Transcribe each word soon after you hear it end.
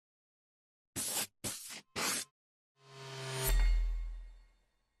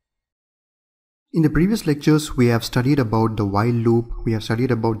In the previous lectures, we have studied about the while loop, we have studied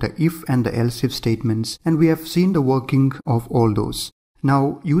about the if and the else if statements, and we have seen the working of all those.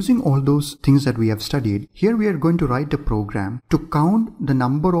 Now, using all those things that we have studied, here we are going to write a program to count the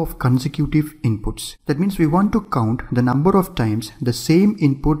number of consecutive inputs. That means we want to count the number of times the same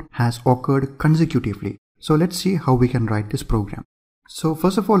input has occurred consecutively. So let's see how we can write this program. So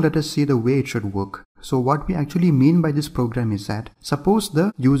first of all, let us see the way it should work. So what we actually mean by this program is that suppose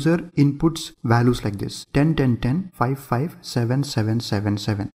the user inputs values like this: 10, 10, 10, 5, 5, 7, 7, 7,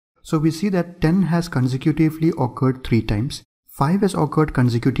 7. So we see that 10 has consecutively occurred 3 times, 5 has occurred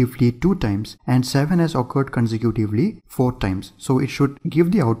consecutively 2 times, and 7 has occurred consecutively 4 times. So it should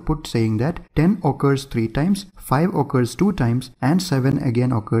give the output saying that 10 occurs 3 times, 5 occurs 2 times, and 7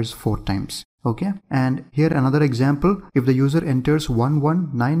 again occurs 4 times. Okay, and here another example: if the user enters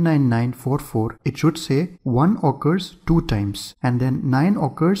 11999944, it should say 1 occurs 2 times, and then 9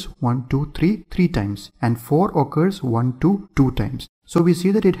 occurs 1, 2, 3 times, and 4 occurs 1, 2 times. So we see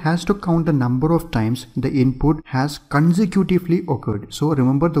that it has to count the number of times the input has consecutively occurred. So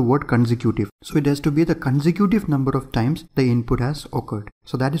remember the word consecutive. So it has to be the consecutive number of times the input has occurred.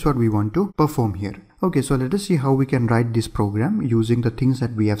 So that is what we want to perform here. Okay, so let us see how we can write this program using the things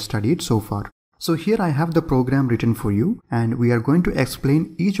that we have studied so far. So here I have the program written for you, and we are going to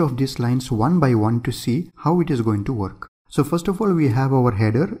explain each of these lines one by one to see how it is going to work. So first of all, we have our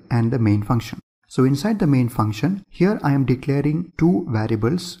header and the main function. So inside the main function, here I am declaring 2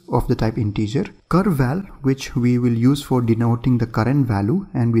 variables of the type integer: curval, which we will use for denoting the current value,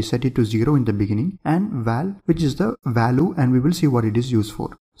 and we set it to 0 in the beginning, and val, which is the value, and we will see what it is used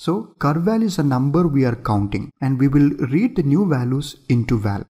for. So curval is a number we are counting, and we will read the new values into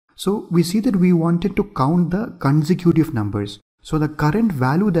val. So we see that we wanted to count the consecutive numbers. So the current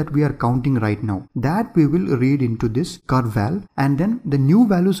value that we are counting right now, that we will read into this curval, and then the new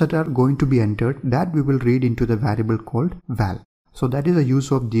values that are going to be entered, that we will read into the variable called val. So that is the use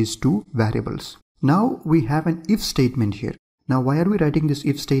of these 2 variables. Now we have an if statement here. Now why are we writing this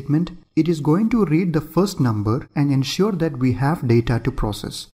if statement? It is going to read the first number and ensure that we have data to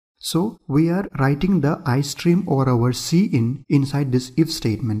process. So we are writing the iStream or our cin inside this if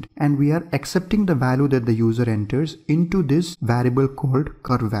statement, and we are accepting the value that the user enters into this variable called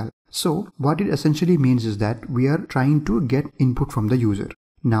curval. So what it essentially means is that we are trying to get input from the user.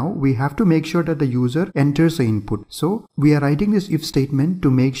 Now we have to make sure that the user enters the input. So we are writing this if statement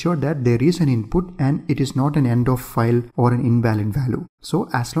to make sure that there is an input and it is not an end of file or an invalid value. So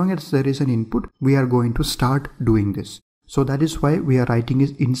as long as there is an input, we are going to start doing this. So that is why we are writing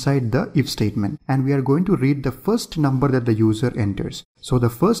it inside the if statement, and we are going to read the first number that the user enters. So the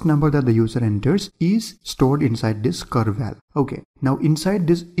first number that the user enters is stored inside this curval. Okay, now inside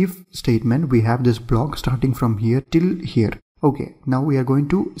this if statement we have this block starting from here till here. Okay, now we are going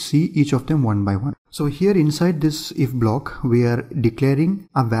to see each of them one by one. So here inside this if block, we are declaring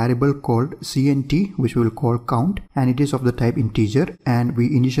a variable called cnt, which we will call count, and it is of the type integer, and we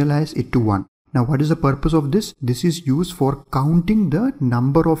initialize it to 1. Now what is the purpose of this? This is used for counting the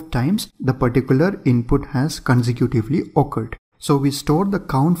number of times the particular input has consecutively occurred. So we store the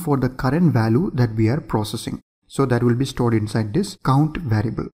count for the current value that we are processing. So that will be stored inside this count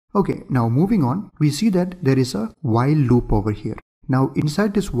variable. Okay, now moving on, we see that there is a while loop over here. Now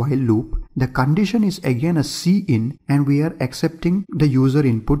inside this while loop, the condition is again a cin, and we are accepting the user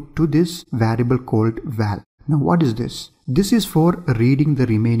input to this variable called val. Now what is this? This is for reading the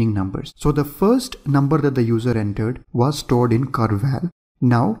remaining numbers. So the first number that the user entered was stored in curval.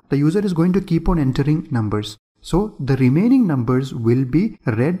 Now the user is going to keep on entering numbers. So the remaining numbers will be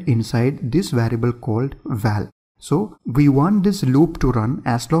read inside this variable called val. So we want this loop to run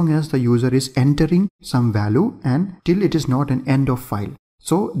as long as the user is entering some value and till it is not an end of file.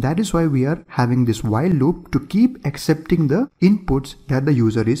 So that is why we are having this while loop, to keep accepting the inputs that the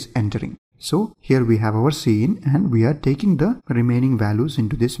user is entering. So here we have our cin, and we are taking the remaining values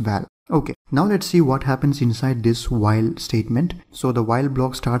into this val. Okay, now let's see what happens inside this while statement. So the while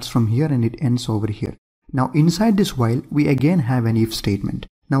block starts from here and it ends over here. Now inside this while, we again have an if statement.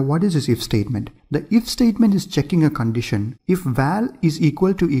 Now what is this if statement? The if statement is checking a condition if val is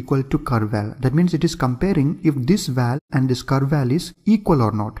equal to curval. That means it is comparing if this val and this curval is equal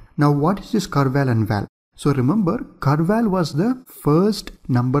or not. Now what is this curval and val? So remember, curval was the first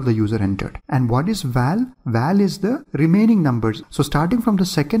number the user entered. And what is val? Val is the remaining numbers. So starting from the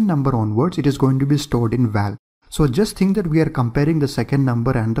second number onwards, it is going to be stored in val. So just think that we are comparing the second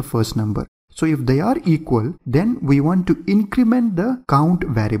number and the first number. So if they are equal, then we want to increment the count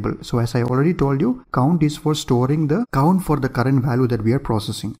variable. So as I already told you, count is for storing the count for the current value that we are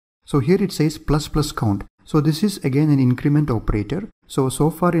processing. So here it says plus count. So this is again an increment operator. So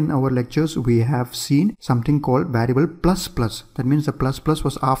far in our lectures we have seen something called variable plus plus. That means the plus plus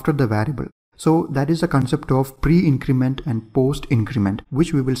was after the variable. So that is the concept of pre-increment and post-increment,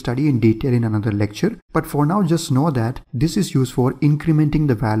 which we will study in detail in another lecture. But for now, just know that this is used for incrementing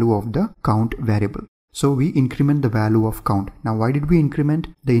the value of the count variable. So we increment the value of count. Now why did we increment?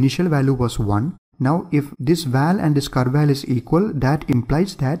 The initial value was 1. Now if this val and this curval is equal, that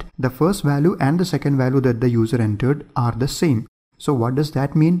implies that the first value and the second value that the user entered are the same. So what does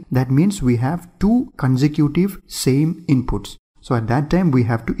that mean? That means we have two consecutive same inputs. So at that time we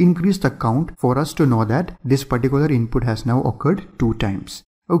have to increase the count for us to know that this particular input has now occurred 2 times.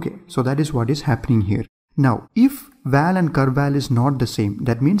 Okay, so that is what is happening here. Now if val and curval is not the same,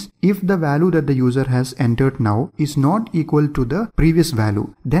 that means if the value that the user has entered now is not equal to the previous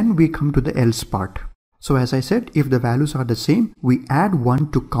value, then we come to the else part. So as I said, if the values are the same, we add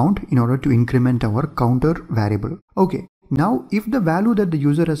 1 to count in order to increment our counter variable. Okay. Now, if the value that the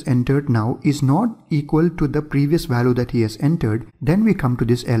user has entered now is not equal to the previous value that he has entered, then we come to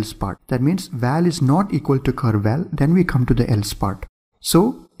this else part. That means val is not equal to curval, then we come to the else part.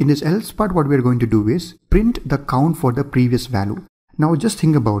 So, in this else part, what we are going to do is print the count for the previous value. Now, just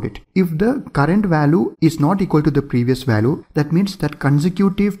think about it. If the current value is not equal to the previous value, that means that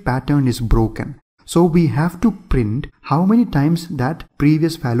consecutive pattern is broken. So, we have to print how many times that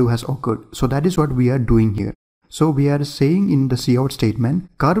previous value has occurred. So, that is what we are doing here. So we are saying in the cout statement,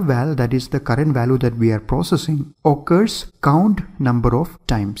 curval, that is the current value that we are processing, occurs count number of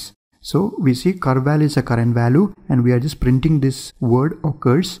times. So we see curval is a current value and we are just printing this word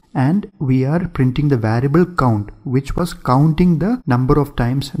occurs, and we are printing the variable count, which was counting the number of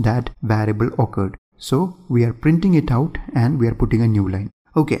times that variable occurred. So we are printing it out and we are putting a new line.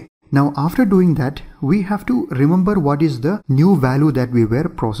 Okay. Now after doing that, we have to remember what is the new value that we were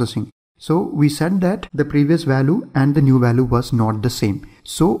processing. So we said that the previous value and the new value was not the same.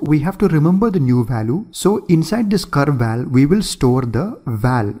 So we have to remember the new value. So inside this curval, we will store the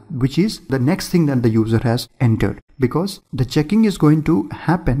val, which is the next thing that the user has entered, because the checking is going to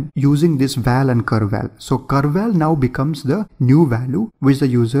happen using this val and curval. So curval now becomes the new value which the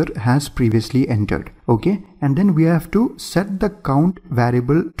user has previously entered. Okay. And then we have to set the count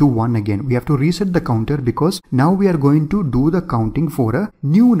variable to 1 again. We have to reset the counter because now we are going to do the counting for a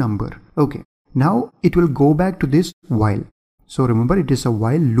new number. Okay. Now it will go back to this while. So remember, it is a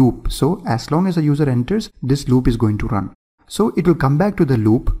while loop. So as long as the user enters, this loop is going to run. So it will come back to the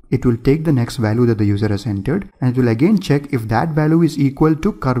loop. It will take the next value that the user has entered, and it will again check if that value is equal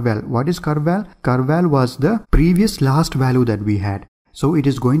to curval. What is curval? Curval was the previous last value that we had. So it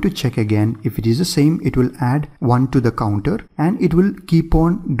is going to check again. If it is the same, it will add 1 to the counter, and it will keep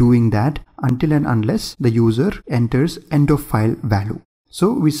on doing that until and unless the user enters end of file value.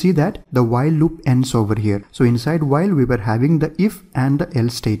 So we see that the while loop ends over here. So inside while, we were having the if and the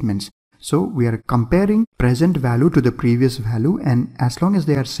else statements. So we are comparing present value to the previous value, and as long as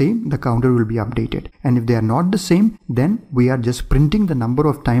they are same, the counter will be updated. And if they are not the same, then we are just printing the number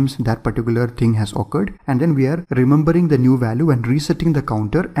of times that particular thing has occurred, and then we are remembering the new value and resetting the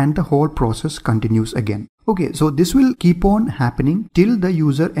counter, and the whole process continues again. Okay, so this will keep on happening till the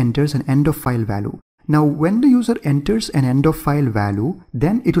user enters an end of file value. Now when the user enters an end of file value,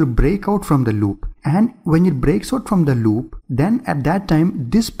 then it will break out from the loop. And when it breaks out from the loop, then at that time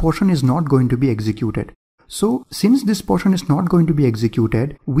this portion is not going to be executed. So since this portion is not going to be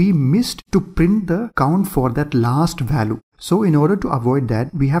executed, we missed to print the count for that last value. So in order to avoid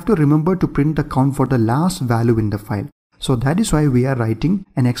that, we have to remember to print the count for the last value in the file. So that is why we are writing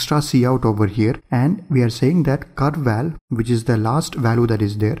an extra cout over here, and we are saying that curval, which is the last value that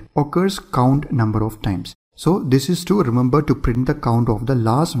is there, occurs count number of times. So this is to remember to print the count of the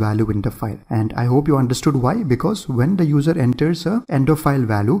last value in the file. And I hope you understood why, because when the user enters a end of file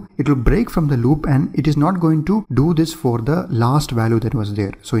value, it will break from the loop and it is not going to do this for the last value that was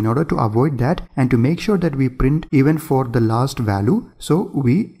there. So in order to avoid that and to make sure that we print even for the last value, so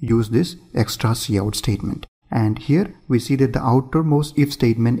we use this extra cout statement. And here we see that the outermost if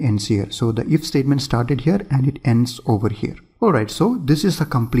statement ends here. So the if statement started here and it ends over here. Alright, so this is a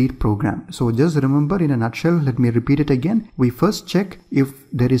complete program. So just remember, in a nutshell, let me repeat it again. We first check if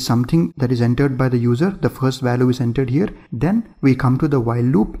there is something that is entered by the user. The first value is entered here. Then we come to the while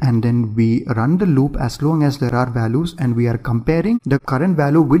loop, and then we run the loop as long as there are values, and we are comparing the current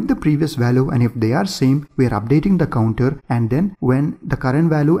value with the previous value, and if they are same, we are updating the counter. And then when the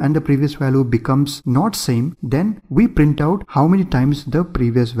current value and the previous value becomes not same, then we print out how many times the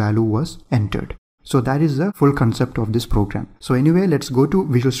previous value was entered. So that is the full concept of this program. So anyway, let's go to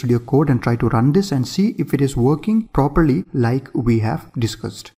Visual Studio Code and try to run this and see if it is working properly like we have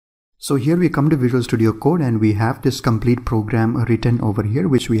discussed. So here we come to Visual Studio Code and we have this complete program written over here,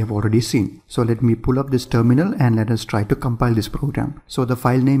 which we have already seen. So let me pull up this terminal and let us try to compile this program. So the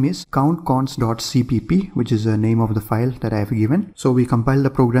file name is countcons.cpp, which is the name of the file that I have given. So we compile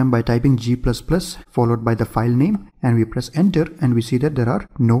the program by typing G++ followed by the file name, and we press enter and we see that there are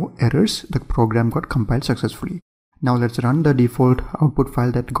no errors. The program got compiled successfully. Now let's run the default output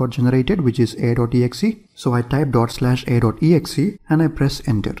file that got generated, which is a.exe. So I type /a.exe and I press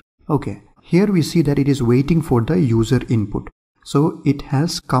enter. Okay, here we see that it is waiting for the user input. So it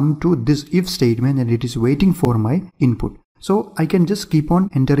has come to this if statement and it is waiting for my input. So I can just keep on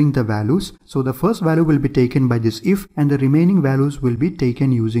entering the values. So the first value will be taken by this if, and the remaining values will be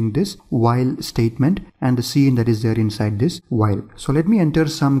taken using this while statement and the cin that is there inside this while. So let me enter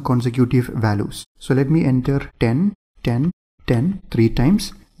some consecutive values. So let me enter 10, 10, 10 3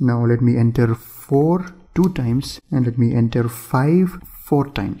 times. Now let me enter 4 2 times, and let me enter 5 4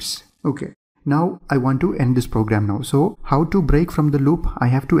 times. Okay. Now I want to end this program now. So how to break from the loop? I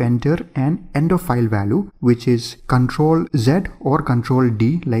have to enter an end of file value, which is Ctrl Z or Ctrl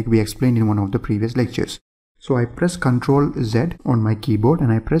D, like we explained in one of the previous lectures. So I press Ctrl Z on my keyboard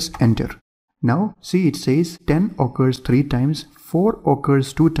and I press enter. Now see, it says 10 occurs 3 times, 4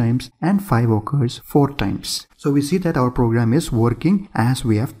 occurs 2 times, and 5 occurs 4 times. So we see that our program is working as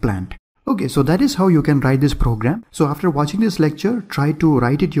we have planned. Okay, so that is how you can write this program. So after watching this lecture, try to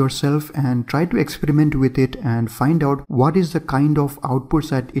write it yourself and try to experiment with it and find out what is the kind of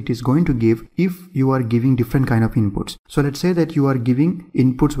outputs that it is going to give if you are giving different kind of inputs. So let's say that you are giving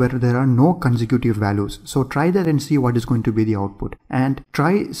inputs where there are no consecutive values. So try that and see what is going to be the output. And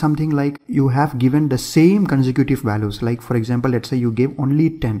try something like you have given the same consecutive values. Like for example, let's say you gave only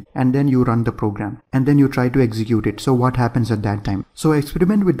 10 and then you run the program and then you try to execute it. So what happens at that time? So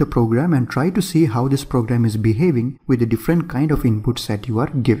experiment with the program and try to see how this program is behaving with the different kind of inputs that you are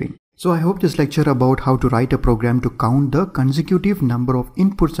giving. So I hope this lecture about how to write a program to count the consecutive number of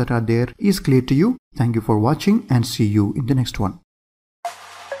inputs that are there is clear to you. Thank you for watching and see you in the next one.